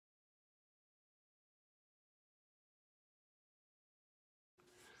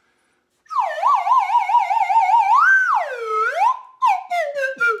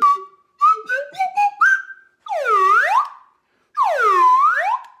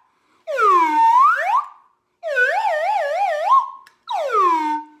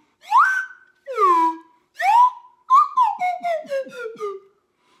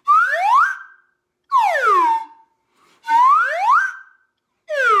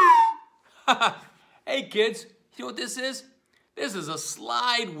Hey kids, you know what this is? This is a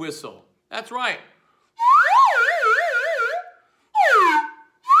slide whistle. That's right.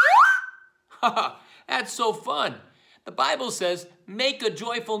 That's so fun. The Bible says, make a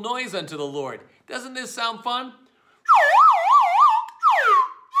joyful noise unto the Lord. Doesn't this sound fun?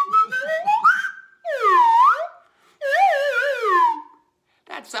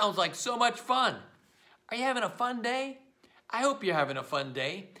 That sounds like so much fun. Are you having a fun day? I hope you're having a fun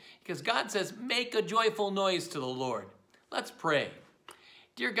day because God says, make a joyful noise to the Lord. Let's pray.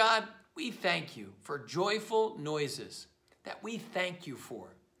 Dear God, we thank you for joyful noises that we thank you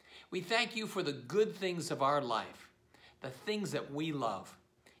for. We thank you for the good things of our life, the things that we love.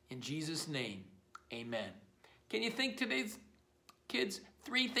 In Jesus' name, amen. Can you think today's kids,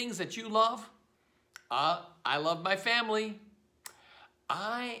 3 things that you love? I love my family.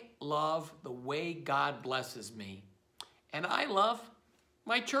 I love the way God blesses me. And I love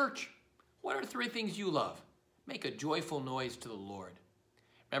my church. What are 3 things you love? Make a joyful noise to the Lord.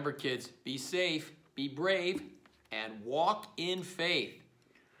 Remember, kids, be safe, be brave, and walk in faith.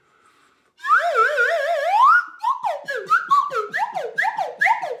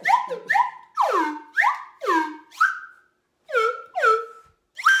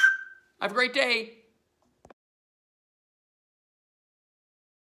 Have a great day.